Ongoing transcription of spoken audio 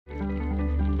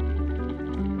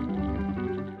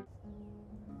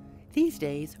These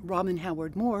days, Robin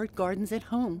Howard Moore gardens at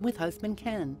home with husband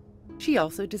Ken. She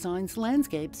also designs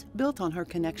landscapes built on her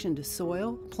connection to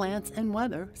soil, plants, and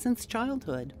weather since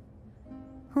childhood.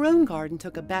 Her own garden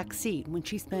took a back seat when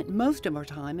she spent most of her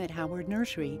time at Howard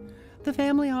Nursery, the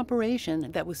family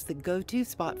operation that was the go-to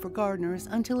spot for gardeners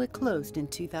until it closed in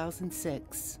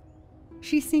 2006.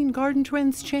 She's seen garden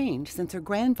trends change since her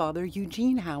grandfather,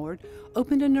 Eugene Howard,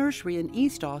 opened a nursery in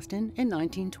East Austin in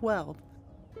 1912.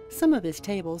 Some of his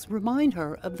tables remind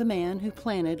her of the man who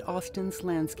planted Austin's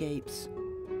landscapes.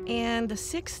 In the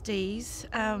 60s,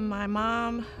 my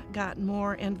mom got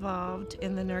more involved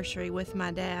in the nursery with my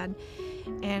dad,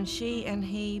 and she and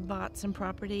he bought some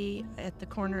property at the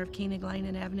corner of Koenig Lane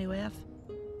and Avenue F.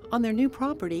 On their new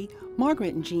property,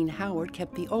 Margaret and Gene Howard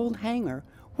kept the old hangar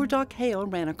where Doc Hale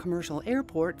ran a commercial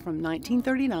airport from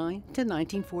 1939 to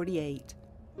 1948.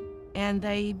 And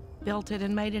they built it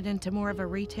and made it into more of a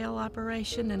retail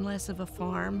operation and less of a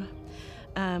farm,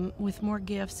 with more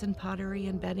gifts and pottery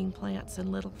and bedding plants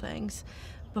and little things.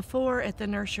 Before, at the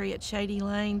nursery at Shady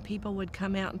Lane, people would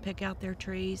come out and pick out their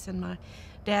trees, and my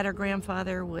dad or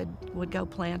grandfather would go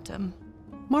plant them.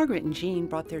 Margaret and Gene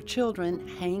brought their children,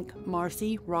 Hank,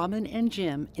 Marcy, Robin, and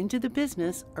Jim, into the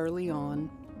business early on.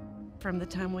 From the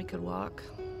time we could walk,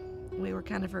 we were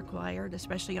kind of required,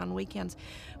 especially on weekends.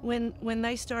 When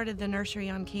they started the nursery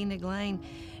on Koenig Lane,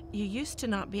 you used to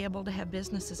not be able to have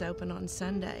businesses open on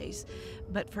Sundays,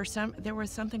 but there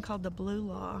was something called the Blue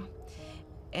Law.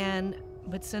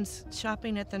 But since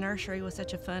shopping at the nursery was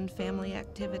such a fun family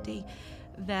activity,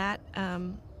 that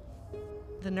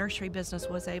the nursery business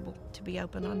was able to be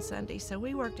open on Sunday. So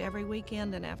we worked every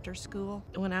weekend and after school.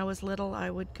 When I was little, I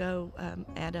would go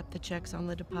add up the checks on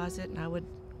the deposit, and I would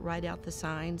write out the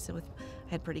signs. I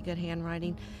had pretty good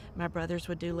handwriting. My brothers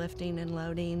would do lifting and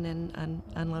loading and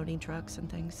unloading trucks and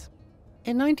things.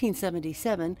 In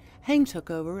 1977, Hank took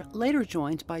over, later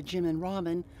joined by Jim and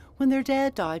Robin, when their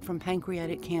dad died from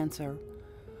pancreatic cancer.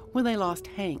 When they lost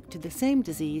Hank to the same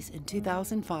disease in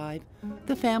 2005,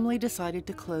 the family decided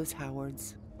to close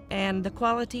Howard's. And the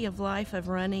quality of life of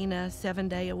running a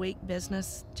 7-day-a-week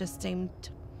business just seemed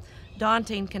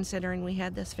daunting, considering we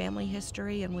had this family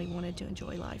history and we wanted to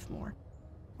enjoy life more.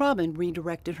 Robin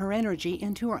redirected her energy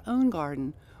into her own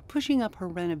garden, pushing up her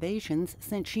renovations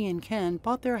since she and Ken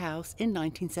bought their house in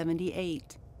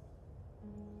 1978.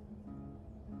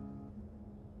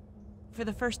 For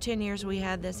the first 10 years we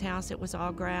had this house, it was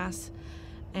all grass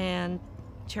and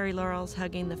cherry laurels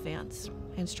hugging the fence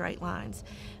in straight lines.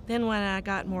 Then when I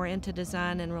got more into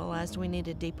design and realized we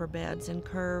needed deeper beds and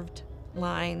curved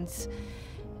lines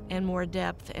and more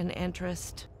depth and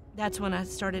interest, that's when I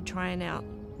started trying out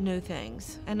new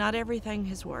things. And not everything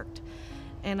has worked.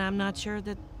 And I'm not sure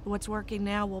that what's working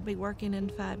now will be working in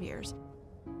 5 years.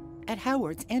 At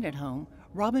Howard's and at home,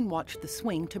 Robin watched the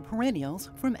swing to perennials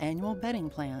from annual bedding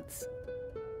plants.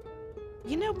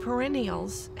 You know,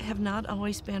 perennials have not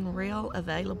always been real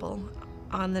available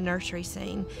on the nursery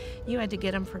scene. You had to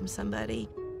get them from somebody.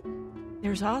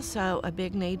 There's also a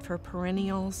big need for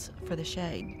perennials for the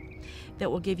shade that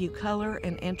will give you color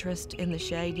and interest in the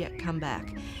shade yet come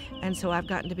back. And so I've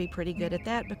gotten to be pretty good at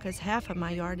that because half of my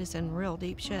yard is in real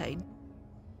deep shade.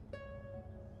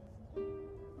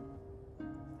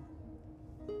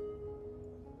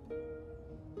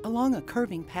 Along a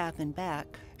curving path and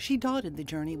back, she dotted the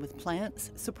journey with plants,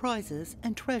 surprises,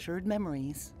 and treasured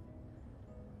memories.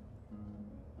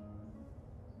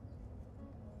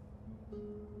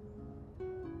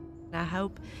 I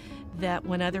hope that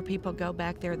when other people go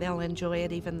back there, they'll enjoy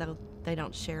it even though they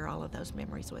don't share all of those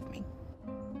memories with me.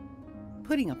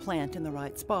 Putting a plant in the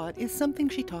right spot is something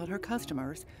she taught her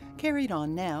customers, carried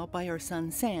on now by her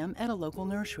son Sam at a local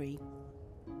nursery.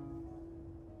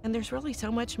 And there's really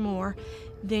so much more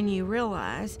than you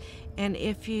realize. And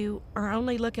if you are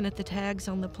only looking at the tags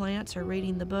on the plants or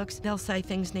reading the books, they'll say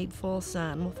things need full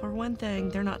sun. Well, for one thing,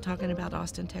 they're not talking about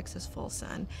Austin, Texas full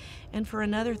sun. And for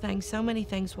another thing, so many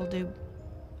things will do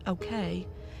okay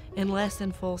in less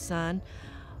than full sun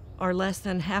or less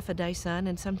than half a day sun,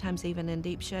 and sometimes even in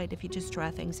deep shade if you just try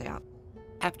things out.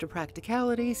 After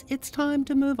practicalities, it's time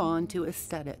to move on to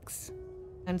aesthetics.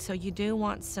 And so you do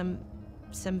want some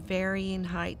varying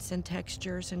heights and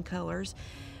textures and colors,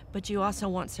 but you also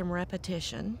want some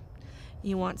repetition.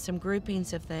 You want some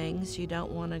groupings of things. You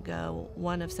don't want to go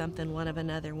one of something, one of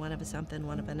another, one of something,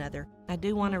 one of another. I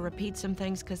do want to repeat some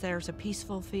things because there's a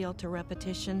peaceful feel to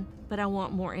repetition, but I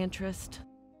want more interest.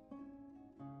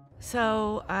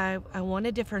 So I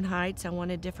wanted different heights, I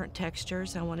wanted different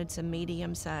textures, I wanted some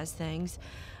medium-sized things,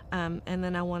 and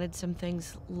then I wanted some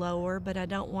things lower, but I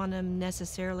don't want them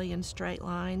necessarily in straight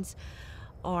lines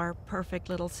are perfect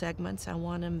little segments. I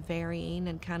want them varying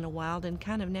and kind of wild and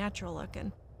kind of natural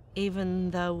looking.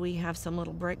 Even though we have some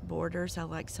little brick borders, I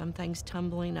like some things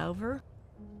tumbling over.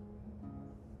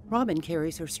 Robin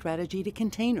carries her strategy to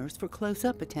containers for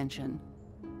close-up attention.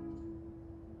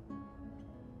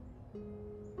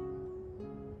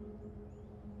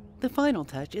 The final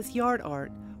touch is yard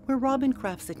art, where Robin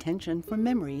crafts attention for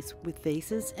memories with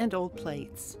vases and old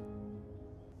plates.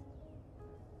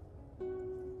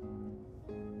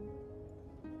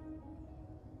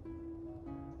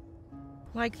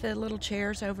 Like the little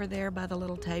chairs over there by the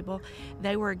little table,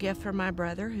 they were a gift from my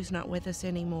brother, who's not with us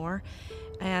anymore.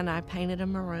 And I painted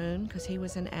them maroon because he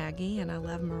was an Aggie and I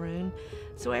love maroon.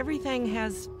 So everything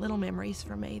has little memories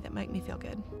for me that make me feel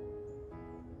good.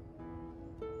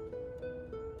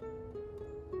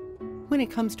 When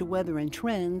it comes to weather and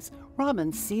trends,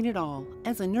 Robin's seen it all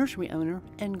as a nursery owner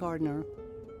and gardener.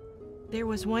 There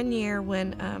was one year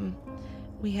when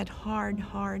we had hard,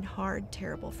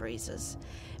 terrible freezes.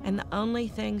 And the only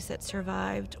things that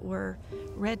survived were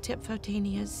red-tip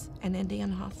photinias and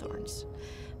Indian hawthorns.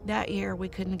 That year we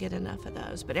couldn't get enough of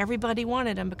those, but everybody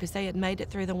wanted them because they had made it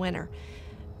through the winter.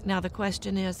 Now the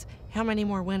question is, how many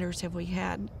more winters have we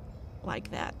had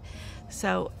like that?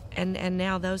 So, and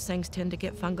now those things tend to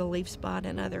get fungal leaf spot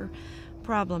and other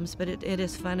problems, but it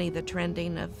is funny, the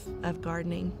trending of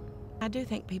gardening. I do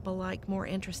think people like more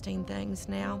interesting things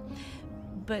now.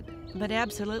 But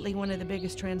absolutely one of the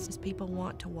biggest trends is people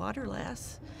want to water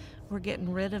less. We're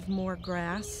getting rid of more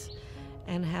grass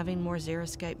and having more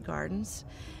xeriscape gardens.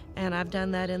 And I've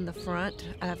done that in the front.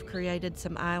 I've created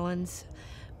some islands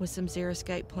with some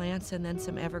xeriscape plants and then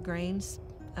some evergreens,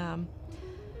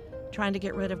 trying to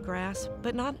get rid of grass,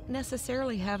 but not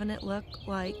necessarily having it look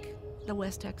like the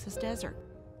West Texas desert.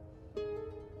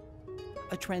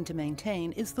 A trend to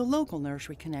maintain is the local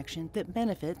nursery connection that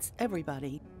benefits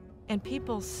everybody. And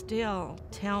people still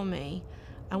tell me,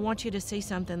 I want you to see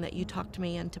something that you talked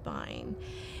me into buying.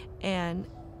 And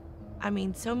I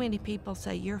mean, so many people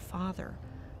say, your father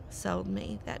sold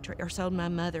me that tree, or sold my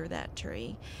mother that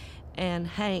tree, and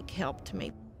Hank helped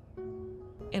me.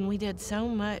 And we did so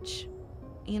much,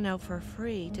 you know, for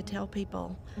free to tell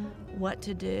people what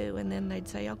to do. And then they'd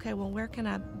say, okay, well, where can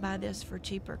I buy this for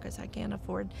cheaper? Because I can't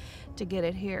afford to get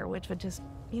it here, which would just,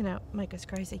 you know, make us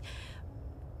crazy.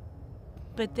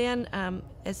 But then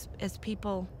as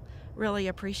people really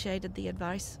appreciated the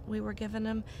advice we were giving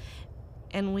them,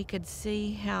 and we could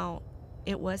see how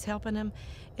it was helping them,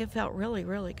 it felt really,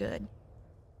 really good.